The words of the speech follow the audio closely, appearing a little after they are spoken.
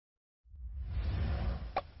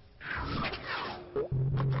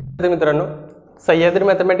मित्रांनो, Sahyadri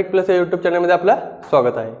mathematics plus या YouTube चॅनलमध्ये आपलं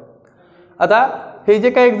स्वागत आहे। आता हे जे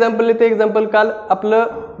काही एक्झाम्पल आहे ते एक्झाम्पल काल आपलं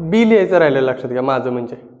बी लिहायचं राहिलं, लक्षात घ्या माझं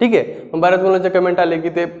म्हणजे, ठीक आहे। मग बऱ्याच मुलांचे कमेंट आले की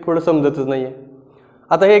ते थोडं समजतच नाही आहे।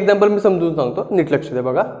 आता हे एक्झाम्पल मी समजून सांगतो, नीट लक्ष द्या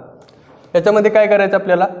बघा। याच्यामध्ये काय करायचं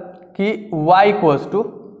आपल्याला की y =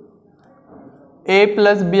 a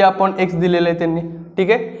 + b / x दिलेलं आहे त्यांनी,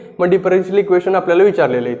 ठीक आहे। मग डिफरन्शियल इक्वेशन आपल्याला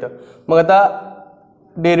विचारलेलं आहे इथं। मग आता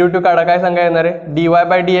डेरिव्हेटिव्ह काढा, काय सांगा येणार आहे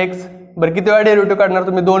dy/dx। बरं किती वेळा डेरिव्हेटिव्ह काढणार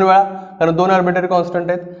तुम्ही? 2 वेळा, कारण 2 आर्बिट्ररी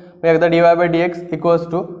कॉन्स्टंट आहेत। मग एकदा dy/dx =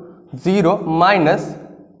 0 -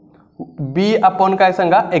 b / काय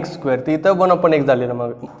सांगा x²। ते इथं 1/x झालेलं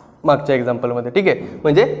मग मागच्या एक्झाम्पलमध्ये, ठीक आहे,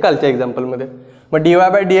 म्हणजे कालच्या एक्झाम्पलमध्ये। मग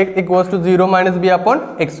dy/dx = 0 - b /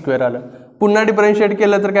 x² आलं। पुन्हा डिफरन्शिएट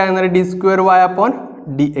केलं तर काय येणार आहे d²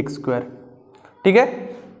 y/dx², ठीक आहे,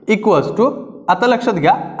 इक्वल्स टू, आता लक्षात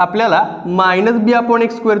घ्या आपल्याला -b /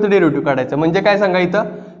 x² डेरिव्हेटिव्ह काढायचं। म्हणजे काय सांगा इथं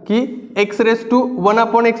की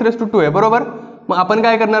x⁻1/x⁻2 आहे, बरोबर। मग आपण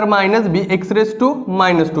काय करणार -b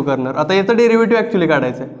x⁻2 करणार। आता याचं डेरिव्हेटिव्ह ॲक्च्युली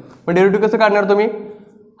काढायचं आहे। मग डेरिव्हेटिव्ह कसं काढणार तुम्ही?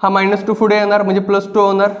 हा -2 पुढे येणार म्हणजे +2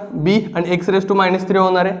 होणार b आणि x⁻³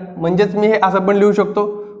 होणार आहे। म्हणजेच मी हे असं पण लिहू शकतो,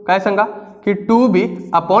 काय सांगा की 2b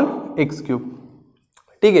 / x³,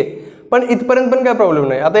 ठीक आहे। पण इथपर्यंत पण काय प्रॉब्लेम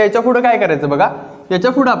नाही। आता याच्या पुढे काय करायचं बघा,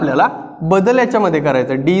 याच्या पुढे आपल्याला बदल याच्यामध्ये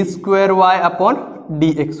करायचा, d²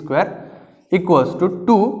 y/dx² =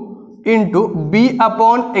 2 × b /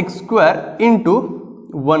 x² ×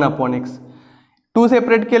 1/x। 2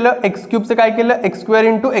 separate केलं, x³ काय केलं x² ×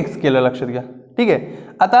 x केलं, लक्षात घ्या, ठीक आहे।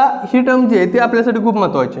 आता ही टर्म जी आहे ती आपल्यासाठी खूप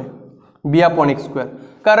महत्त्वाची आहे, b / x²,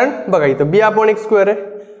 कारण बघा इथं b / x² आहे,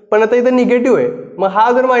 पण आता इथं निगेटिव्ह आहे। मग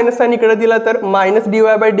हा जर मायनस साइन इकडे दिला तर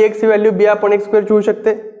 -dy/dx ही व्हॅल्यू b / x² होऊ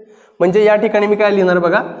शकते। म्हणजे या ठिकाणी मी काय लिहिणार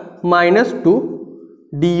बघा, -2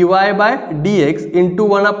 dy/dx ×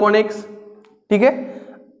 1/x, ठीक आहे,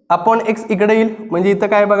 x इकडे येईल म्हणजे इथं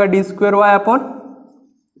काय बघा d²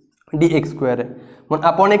 y/dx² आहे। मग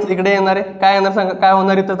x इकडे येणार आहे, काय येणार सांगा, काय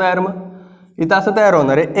होणार इथं तयार? मग इथं असं तयार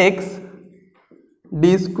होणार आहे x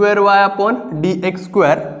d²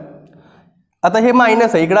 y/dx²। आता हे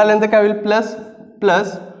मायनस आहे, इकडे आल्यानंतर काय होईल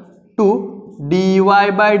 +2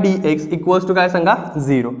 dy/dx = काय सांगा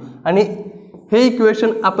 0। आणि हे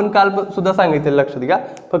इक्वेशन आपण काल सुद्धा सांगितलं, लक्षात घ्या।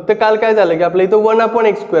 फक्त काल काय झालं की आपल्या इथं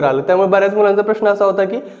 1/x² आलं, त्यामुळे बऱ्याच मुलांचा प्रश्न असा होता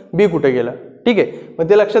की b कुठे गेला, ठीक आहे। मग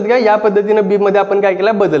ते लक्षात घ्या, या पद्धतीने b मध्ये आपण काय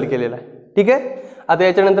केला, बदल केलेला आहे, ठीक आहे। आता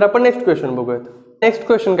याच्यानंतर आपण नेक्स्ट क्वेश्चन बघूयात। नेक्स्ट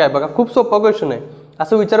क्वेश्चन काय बघा, खूप सोपा क्वेश्चन आहे,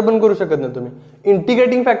 असं विचार पण करू शकत नाही तुम्ही।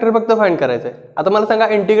 इंटिग्रेटिंग फॅक्टर फक्त फाइंड करायचं आहे। आता मला सांगा,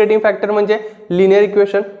 इंटिग्रेटिंग फॅक्टर म्हणजे लिनियर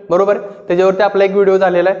इक्वेशन, बरोबर। त्याच्यावरती आपला एक व्हिडिओ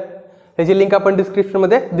झालेला आहे, त्याची लिंक आपण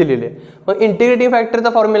डिस्क्रिप्शनमध्ये दिलेली आहे। मग इंटिग्रेटिंग फॅक्टरचा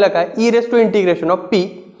फॉर्म्युला काय, e⁻∫p।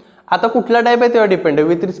 आता कुठला टाईप आहे तेव्हा डिपेंड आहे,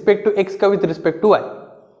 विथ रिस्पेक्ट टू x का विथ रिस्पेक्ट टू y,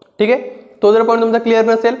 ठीक आहे। तो जर पॉईंट तुमचा क्लिअर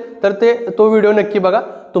नसेल तर तो व्हिडिओ नक्की बघा,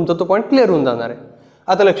 तुमचा तो पॉईंट क्लिअर होऊन जाणार आहे।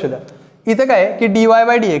 आता लक्ष द्या, इथं काय आहे की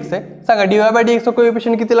dy/dx आहे। सांगा dy/dx चा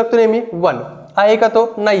कोएफिशियंट किती लागतो? नेहमी 1 आहे का?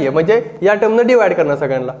 तो नाही आहे, म्हणजे या टर्मनं डिवाइड करणार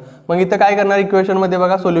सगळ्यांना। मग इथं काय करणार इक्वेशनमध्ये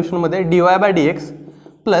बघा, सोल्युशनमध्ये dy/dx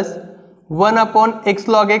 + 1/x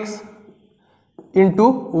log x ×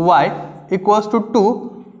 y = 2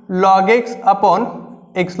 log x /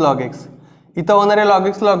 x log x। इथं होणार आहे log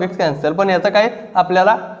x कॅन्सल, पण याचा काय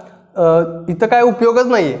आपल्याला इथं काय उपयोगच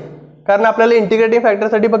नाही आहे, कारण आपल्याला इंटिग्रेटिंग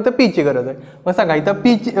फॅक्टरसाठी फक्त p ची गरज आहे। मग सांगा इथं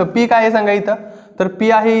p काय आहे सांगा इथं, तर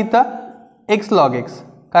p आहे इथं x log x,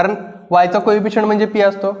 कारण y चा कोएफिशियंट म्हणजे p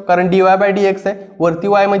असतो, कारण dy/dx आहे, वरती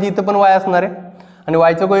y म्हणजे इथं पण y असणार आहे, आणि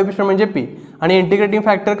y चा कोएफिशियंट म्हणजे p। आणि इंटिग्रेटिंग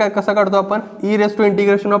फॅक्टर काय कसा काढतो आपण,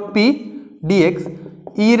 e⁻∫p dx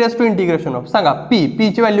e⁻∫, सांगा p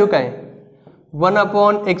ची व्हॅल्यू काय,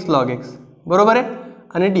 1/x log x, बरोबर आहे,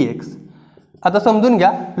 आणि dx। आता समजून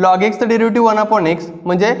घ्या, log x चं डेरिव्हेटिव्ह 1/x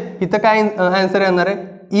म्हणजे इथं काय आन्सर येणार आहे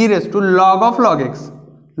e⁻log x,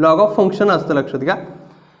 log of function असतं, लक्षात घ्या।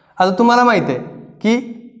 आता तुम्हाला माहिती आहे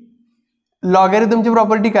की लॉगॅरिथमची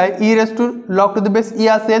प्रॉपर्टी काय, e⁻log⁻e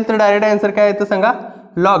असेल तर डायरेक्ट आन्सर काय येतं सांगा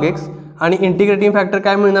log x, आणि इंटिग्रेटिंग फॅक्टर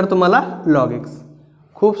काय मिळणार तुम्हाला log x।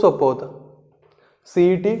 खूप सोपं होतं,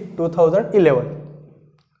 CET 2011,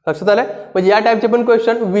 लक्षात आलंय। म्हणजे या टाईपचे पण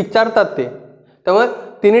क्वेश्चन विचारतात ते, त्यामुळे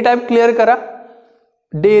तिन्ही टाईप क्लिअर करा।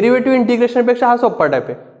 डेरिव्हेटिव्ह इंटिग्रेशनपेक्षा हा सोपा टाईप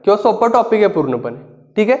आहे किंवा सोपा टॉपिक आहे पूर्णपणे,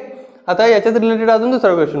 ठीक आहे। आता याच्यात रिलेटेड अजून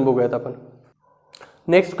दुसरा क्वेश्चन बघूयात आपण।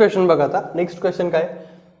 नेक्स्ट क्वेश्चन बघा, आता नेक्स्ट क्वेश्चन काय,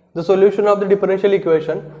 the solution of the differential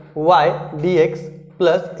equation y dx +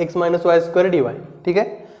 x-y² dy, ठीक आहे।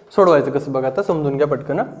 सोडवायचं कसं बघा, आता समजून घ्या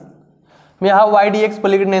पटकन। मी हा y dx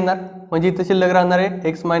पलीकडे नेणार, म्हणजे इथं शिल्लक राहणार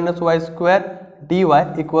आहे x-y² dy = -y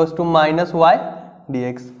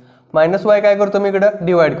dx। -y काय करतो मी इकडं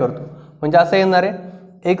डिवाइड करतो, म्हणजे असं येणार आहे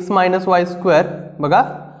x - y² बघा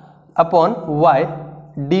upon Y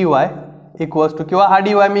D y equals to, किंवा हा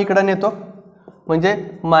डी वाय मी इकडं नेतो म्हणजे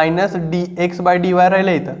minus D x bye D Y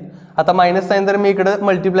राहिलं इथं. आता मायनस साईन जर मी इकडं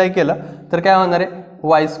मल्टिप्लाय केलं तर काय होणार आहे,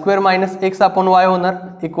 Y square minus x upon Y होणार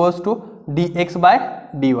equals to D x bye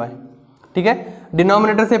D Y. ठीक आहे,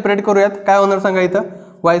 डिनॉमिनेटर सेपरेट करूयात. काय होणार सांगा इथं,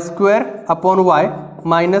 Y square upon y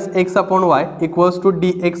minus x upon y equals to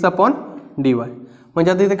D x upon D Y.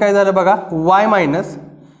 म्हणजे आता इथे काय झालं बघा, y minus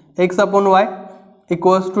x upon y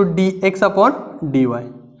equals to D x upon D Y.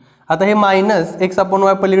 आता हे मायनस एक्स अपॉन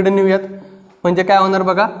वाय पलीकडे नेऊयात म्हणजे काय होणार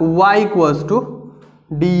बघा, y equals to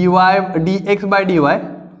D Y D x bye D Y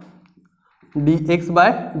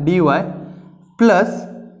D Y plus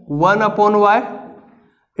 1 upon Y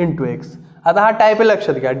into x. आता हा type आहे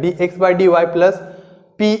लक्षात घ्या, D x bye D Y plus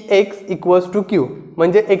P x equals to Q,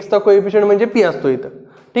 म्हणजे एक्सचा कोएफिशियंट म्हणजे पी असतो इथं.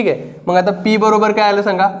 ठीक आहे, मग आता पी बरोबर काय आलं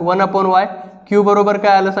सांगा 1 अपॉन वाय, क्यू बरोबर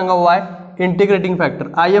काय आलं सांगा Y, integrating factor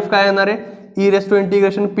I F काय येणार आहे E raise to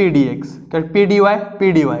integration P D x, कारण पी डी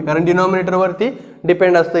वाय कारण डिनॉमिनेटरवरती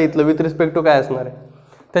डिपेंड असतं इथलं विथ रिस्पेक्ट टू काय असणार आहे.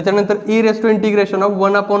 त्याच्यानंतर E raise to integration of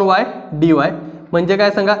 1 upon Y D Y म्हणजे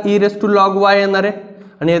काय सांगा E raise to log Y येणार आहे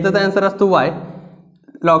आणि याचाच आन्सर असतो वाय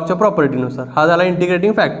लॉगच्या प्रॉपर्टीनुसार. हा झाला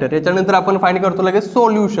इंटिग्रेटिंग फॅक्टर. याच्यानंतर आपण फाइंड करतो लगेच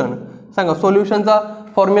सोल्युशन. सांगा सोल्युशनचा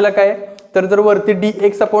फॉर्म्युला काय आहे, तर जर वरती D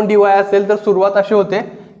x upon D Y असेल तर सुरुवात अशी होते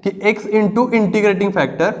की एक्स इंटू इंटिग्रेटिंग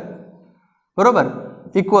फॅक्टर बरोबर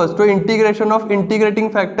equals to integration of integrating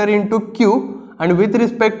factor into Q आणि विथ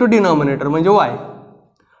रिस्पेक्ट टू डिनॉमिनेटर म्हणजे Y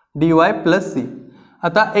D Y plus C.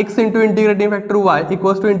 आता x into integrating factor y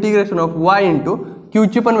equals to integration of Y into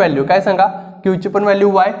क्यूची पण value काय सांगा, क्यूची पण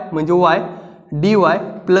value Y म्हणजे Y D Y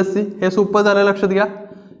plus C. हे सोपं झालं लक्षात घ्या.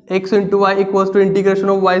 X into y equals to integration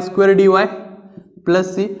of Y square D Y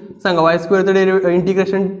plus C. सांगा Y स्क्वेअरचं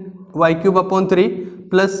integration Y cube upon 3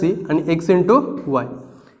 plus C आणि एक्स इंटू वाय.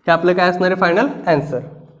 हे आपलं काय असणार आहे फायनल आन्सर.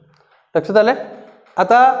 लक्षात आलंय.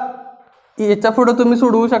 आता याच्या पुढं तुम्ही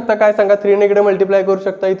सोडवू शकता काय सांगा, 3 ने इकडे मल्टिप्लाय करू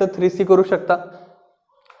शकता, इथं 3c करू शकता,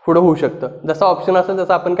 पुढं होऊ शकतं. जसा ऑप्शन असेल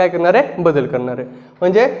तसं आपण काय करणार आहे बदल करणार आहे.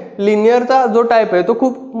 म्हणजे लिनियरचा जो टाईप आहे तो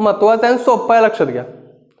खूप महत्त्वाचा आहे आणि सोपा आहे लक्षात घ्या.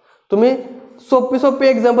 तुम्ही सोपी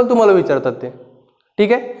एक्झाम्पल तुम्हाला विचारतात ते.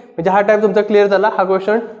 ठीक आहे, म्हणजे हा टाईप तुमचा क्लिअर झाला. हा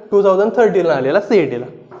क्वेश्चन 2013ला आलेला CETला.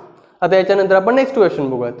 आता याच्यानंतर आपण नेक्स्ट क्वेश्चन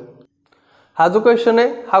बघूयात. हा जो क्वेश्चन आहे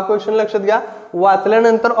हा क्वेश्चन लक्षात घ्या,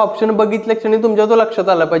 वाचल्यानंतर ऑप्शन बघितल्या क्षणी तुमच्या तो लक्षात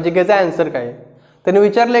आला पाहिजे की याचा आन्सर काय आहे. त्याने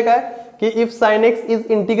विचारले काय की if sine x is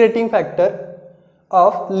integrating factor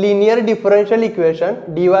of linear differential equation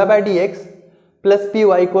D y by D x plus P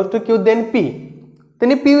y equals to Q then P.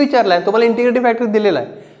 त्यांनी पी विचारला आहे, तुम्हाला इंटिग्रेटिंग फॅक्टर दिलेला आहे.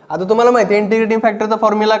 आता तुम्हाला माहिती आहे इंटिग्रेटिंग फॅक्टरचा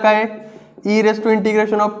फॉर्म्युला काय आहे, E raise to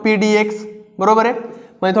integration of P D x बरोबर आहे.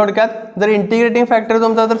 म्हणजे थोडक्यात जर इंटिग्रेटिंग फॅक्टर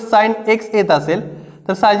तुमचा जर साइन एक्स येत असेल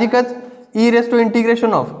तर साहजिकच E raise to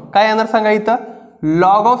integration of काय येणार सांगा इथं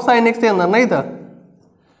लॉग ऑफ साइन एक्स येणार ना इथं.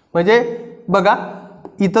 म्हणजे बघा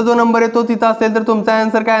इथं जो नंबर येतो तिथं असेल तर तुमचा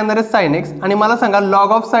आन्सर काय येणार आहे साइन एक्स. आणि मला सांगा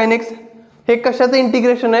लॉग ऑफ साइन एक्स हे कशाचं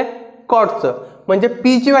इंटिग्रेशन आहे कॉटचं, म्हणजे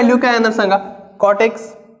पी ची व्हॅल्यू काय येणार सांगा कॉट एक्स.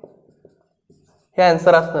 हे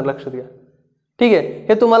आन्सर असणार लक्षात घ्या. ठीक आहे,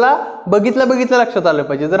 हे तुम्हाला बघितलं लक्षात आलं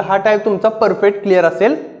पाहिजे जर हा टाईप तुमचा परफेक्ट क्लिअर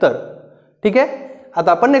असेल तर. ठीक आहे,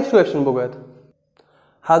 आता आपण नेक्स्ट क्वेश्चन बघूयात.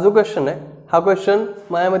 हा जो क्वेश्चन आहे हा क्वेश्चन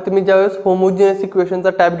माझ्यामध्ये मी ज्यावेळेस होमोजिनियस इक्वेशनचा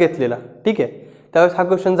टाईप घेतलेला ठीक आहे त्यावेळेस हा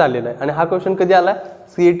क्वेश्चन झालेला आहे. आणि हा क्वेश्चन कधी आला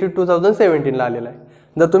CET 2017ला आलेला आहे.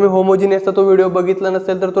 जर तुम्ही होमोजिनियसचा तो व्हिडिओ बघितला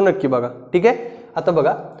नसेल तर तो नक्की बघा. ठीक आहे, आता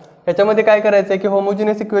बघा याच्यामध्ये काय करायचं आहे की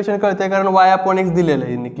होमोजिनियस इक्वेशन कळते कारण y अपॉन एक्स दिलेलं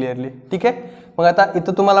आहे क्लिअरली. ठीक आहे, मग आता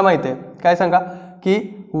इथं तुम्हाला माहिती आहे काय सांगा की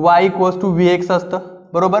y इक्वल्स टू vx असतं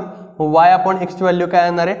बरोबर. y अपॉन एक्सची व्हॅल्यू काय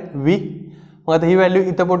येणार आहे v. मग आता ही व्हॅल्यू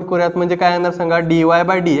इथं पुट करूयात म्हणजे काय येणार सांगा dy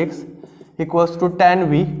bye dx equals to tan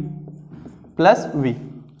v plus v.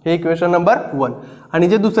 हे इक्वेशन नंबर 1. आणि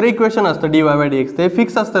जे दुसरं इक्वेशन असतं dy बाय dx ते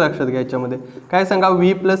फिक्स असतं लक्षात घ्या. याच्यामध्ये काय सांगा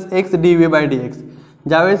v plus x dv bye dx.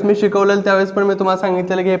 ज्यावेळेस मी शिकवलेलं त्यावेळेस पण मी तुम्हाला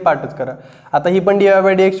सांगितलेलं की हे पाठच करा. आता ही पण dy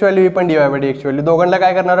बाय dx ची व्हॅल्यू ही पण dy बाय dx ची व्हॅल्यू दोघांना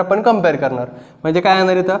काय करणार आपण कम्पेअर करणार. म्हणजे काय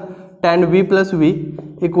येणार इथं tan v plus v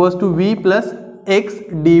equals to v plus x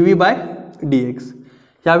dv bye dx.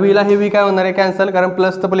 ह्या व्हीला हे v काय होणार आहे कॅन्सल कारण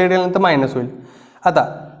प्लस तर प्लेट गेल्यानंतर मायनस होईल. आता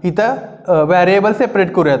इथं व्हॅरिएबल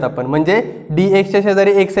सेपरेट करूयात आपण म्हणजे dx च्या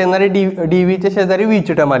शेजारी x येणारे dv च्या शेजारी v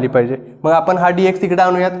ची टर्म आली पाहिजे. मग आपण हा dx इकडे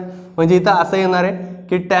आणूयात म्हणजे इथं असं येणार आहे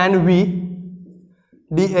की tan v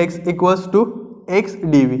dx equals to x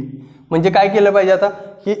dv. म्हणजे काय केलं पाहिजे आता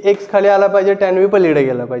की x खाली आला पाहिजे tan v पलीकडे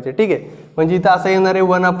गेला पाहिजे. ठीक आहे, म्हणजे इथं असं येणार आहे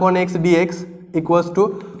 1 upon x dx equals to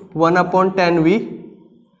 1 upon tan v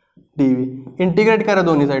dv. Integrate करा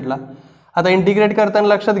दोन्ही साईडला. आता इंटिग्रेट करताना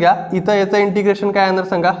लक्षात घ्या इथं याचं इंटिग्रेशन काय येणार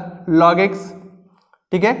सांगा लॉग एक्स.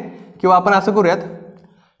 ठीक आहे, किंवा आपण असं करूयात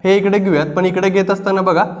हे इकडे घेऊयात, पण इकडे घेत असताना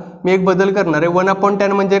बघा मी एक बदल करणार आहे.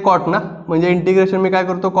 1/10 म्हणजे कॉट ना, म्हणजे इंटिग्रेशन मी काय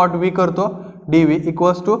करतो कॉट व्ही करतो D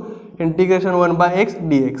equals to integration 1/x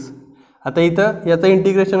dx. आता इथं याचं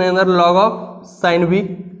इंटिग्रेशन येणार log of sine V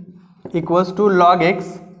equals to log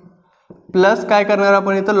x plus काय करणार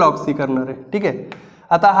आपण इथं लॉग सी करणार आहे. ठीक आहे.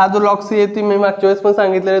 आता हा जो लॉग सी आहे ती मी मागच्या वेळेस पण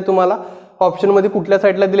सांगितलेलं आहे तुम्हाला, ऑप्शनमध्ये कुठल्या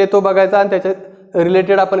साईडला दिले तो बघायचा आणि त्याच्यात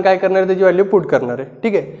रिलेटेड आपण काय करणार आहे त्याची व्हॅल्यू पुट करणार आहे.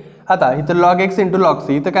 ठीक आहे. आता इथं log x into log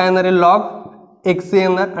c, इथं काय येणार आहे लॉग एक्स सी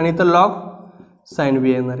येणार आणि इथं लॉग साइन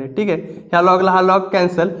व्ही येणार आहे. ठीक आहे. ह्या लॉगला हा लॉग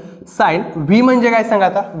कॅन्सल. साइन व्ही म्हणजे काय सांगा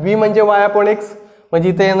आता, व्ही म्हणजे वाय अपॉन एक्स, म्हणजे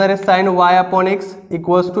इथे येणार आहे sign Y upon x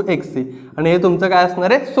equals to x C, आणि हे तुमचं काय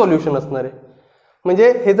असणार आहे सोल्युशन असणार आहे.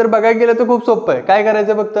 म्हणजे हे जर बघायला गेलं तर खूप सोपं आहे. काय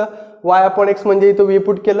करायचं फक्त वाय अपॉन एक्स म्हणजे इथं व्ही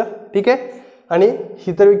पुट केलं. ठीक आहे. आणि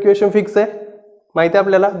ही तर इक्वेशन फिक्स आहे माहिती आहे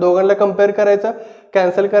आपल्याला, दोघांना कम्पेअर करायचं,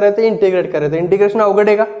 कॅन्सल करायचं, इंटिग्रेट करायचं. इंटिग्रेशन अवघड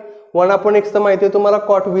आहे का, 1/x माहिती आहे तुम्हाला,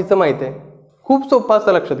 कॉट व्हीचं माहिती आहे, खूप सोपं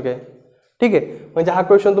असतं लक्षात घ्या. ठीक आहे. म्हणजे हा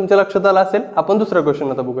क्वेश्चन तुमच्या लक्षात आला असेल. आपण दुसरा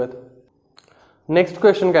क्वेश्चन आता बघूयात. नेक्स्ट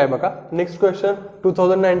क्वेश्चन काय बघा, नेक्स्ट क्वेश्चन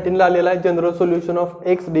 2019ला आलेला आहे. General solution of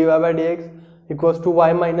x dy/dx equals to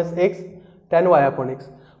y minus x tan Y upon x.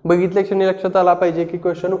 बघितल्या क्षणी लक्षात आला पाहिजे की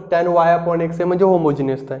question tan Y upon x आहे म्हणजे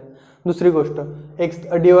होमोजिनियस आहे. दुसरी गोष्ट एक्स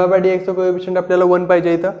dy/dxचं कोएफिशियंट आपल्याला 1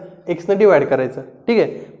 पाहिजे, इथं एक्सनं डिवाइड करायचं. ठीक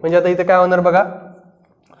आहे. म्हणजे आता इथं काय होणार बघा,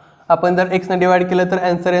 आपण जर एक्सनं डिवाइड केलं तर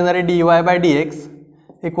आन्सर येणार आहे dy/dx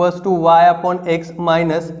equals to Y upon x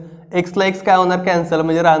minus एक्सला x काय होणार कॅन्सल,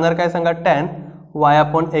 म्हणजे राहणार काय सांगा टॅन वाय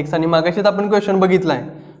अपॉन एक्स. आणि मागाशीच आपण क्वेश्चन बघितला आहे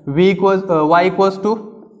y equals to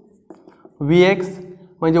V x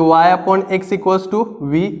म्हणजे Y upon x equals to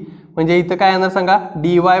V, म्हणजे इथं काय येणार सांगा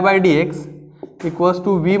dy/dx equals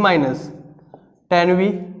to V minus tan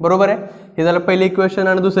V. बरोबर आहे. हे झालं पहिलं इक्वेशन.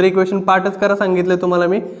 आणि दुसरं इक्वेशन पार्टच करा सांगितलं तुम्हाला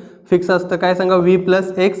मी, फिक्स असतं काय सांगा V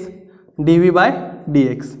plus x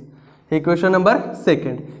dv/dx. Equation number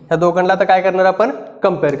second. ह्या दोघांना आता काय करणार आपण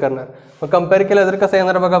कम्पेअर करणार. मग कम्पेअर केलं तर कसं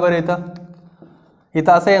येणार बघा बरं,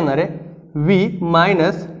 इथं असं येणार आहे V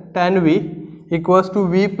minus tan V equals to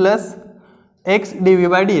V plus x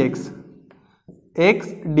dv/dx x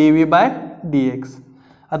dv/dx.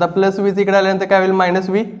 आता प्लस व्हीच इकडे आल्यानंतर काय होईल मायनस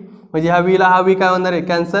व्ही, म्हणजे ह्या व्हीला हा व्ही काय होणार आहे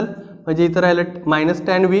कॅन्सल, म्हणजे इथं राहिलं minus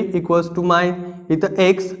tan V equals to इथं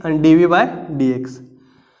एक्स आणि dv/dx.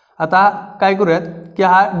 आता काय करूयात की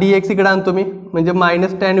हा dx इकडे आणतो मी, म्हणजे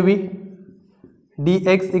minus tan V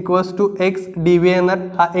dx equals to x dv येणार,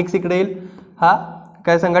 हा एक्स इकडे येईल, हा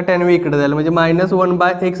काय सांगा टॅन व्ही इकडे जाईल, म्हणजे minus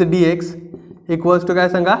 1/x dx equals to काय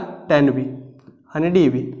सांगा टॅन व्ही आणि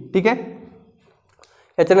dv. ठीक आहे.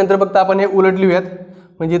 याच्यानंतर फक्त आपण हे उलट लिहूयात,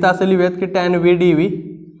 म्हणजे इथं असं लिहूयात की tan V dv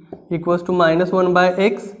equals to minus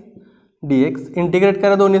 1/x dx. Integrate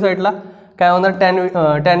करा दोन्ही साईडला, काय होणार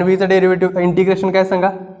टॅन व्हीचं डेरिव्हेटिव्ह इंटिग्रेशन काय सांगा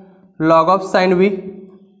log of sine V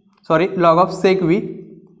log of sec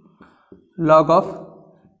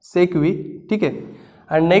V. ठीक आहे.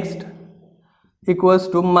 आणि next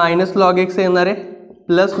equals to minus log x येणार आहे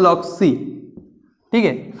प्लस लॉग सी. ठीक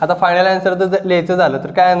आहे. आता फायनल आन्सर जर लिहायचं झालं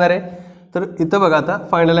तर काय येणार आहे, तर इथं बघा आता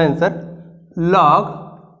फायनल आन्सर लॉग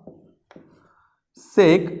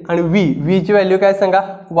सेक आणि व्हीची व्हॅल्यू काय सांगा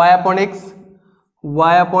Y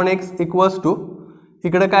upon x equals to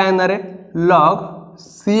इकडे काय येणार आहे log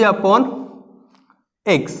c upon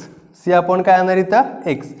x. C upon काय येणार इथं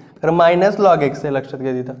एक्स, तर मायनस लॉग एक्स आहे लक्षात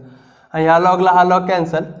घ्या तिथं. आणि ह्या लॉगला हा लॉग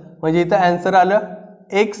कॅन्सल, म्हणजे इथं आन्सर आलं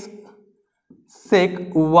x sec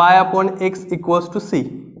Y upon x equals to C.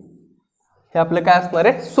 हे आपलं काय असणार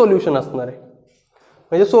आहे सोल्युशन असणार आहे.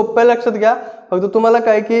 म्हणजे सोपं लक्षात घ्या. फक्त तुम्हाला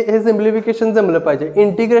काय की हे सिम्प्लिफिकेशन जमलं पाहिजे.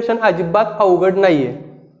 इंटिग्रेशन अजिबात अवघड नाही आहे.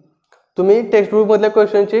 तुम्ही टेक्स्टबुकमधल्या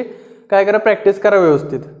क्वेश्चनची काय करा प्रॅक्टिस करा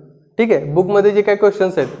व्यवस्थित. ठीक आहे. बुकमध्ये जे काय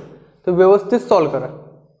क्वेश्चन्स आहेत ते व्यवस्थित सॉल्व्ह करा.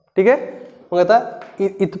 ठीक आहे. मग आता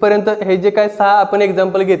इथपर्यंत हे जे काय 6 आपण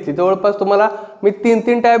एक्झाम्पल घेतली, जवळपास तुम्हाला मी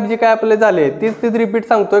 3 टाईप जे काय आपले झाले तीच रिपीट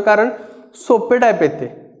सांगतोय, कारण सोपे टाईप आहेत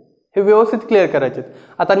हे व्यवस्थित क्लिअर करायचे.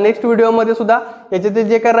 आता नेक्स्ट व्हिडिओमध्ये सुद्धा याचे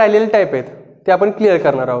जे काय राहिलेले टाईप आहेत ते आपण क्लिअर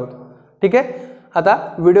करणार आहोत. ठीक आहे. आता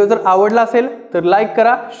व्हिडिओ जर आवडला असेल तर लाईक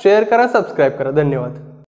करा, शेअर करा, सबस्क्राईब करा. धन्यवाद.